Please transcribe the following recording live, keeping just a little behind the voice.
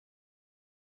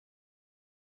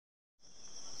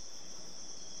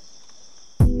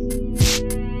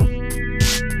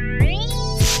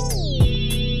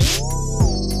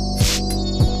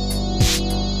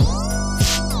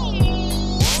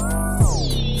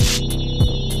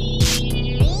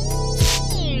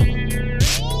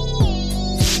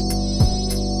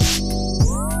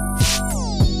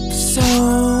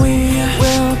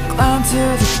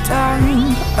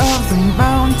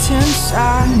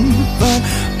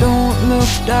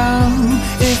down.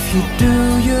 If you do,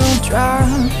 you'll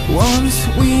drop. Once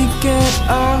we get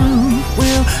up,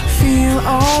 we'll feel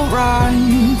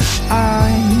alright.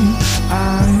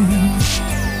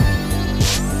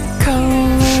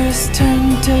 Colors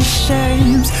turn to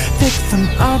shapes, pick them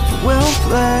up, we'll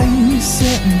play.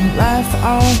 Sit and laugh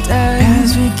all day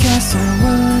as we cast our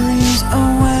worries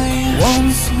away.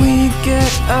 Once we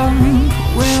get up,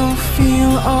 we'll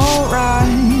feel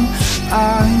alright.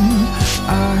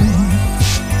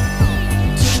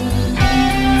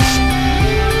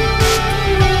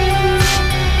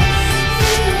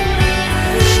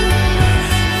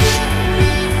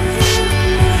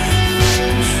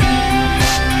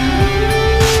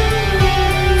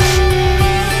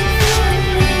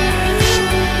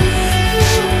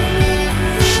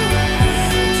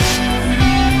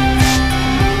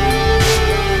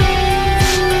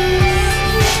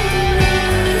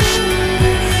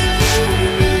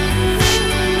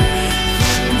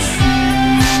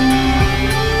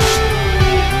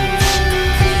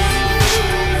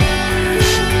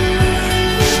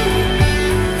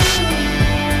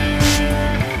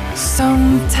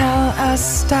 Some tell us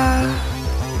stop,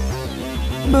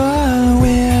 but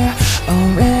we're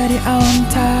already on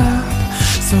top.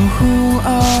 So who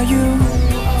are you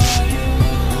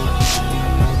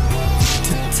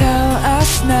to tell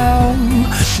us no,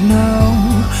 no,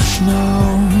 no?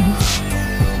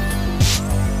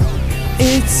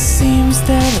 It seems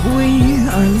that we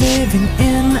are living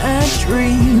in a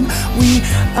dream. We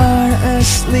are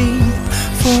asleep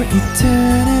for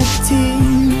eternity,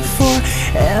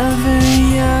 forever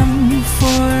young,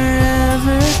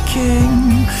 forever king.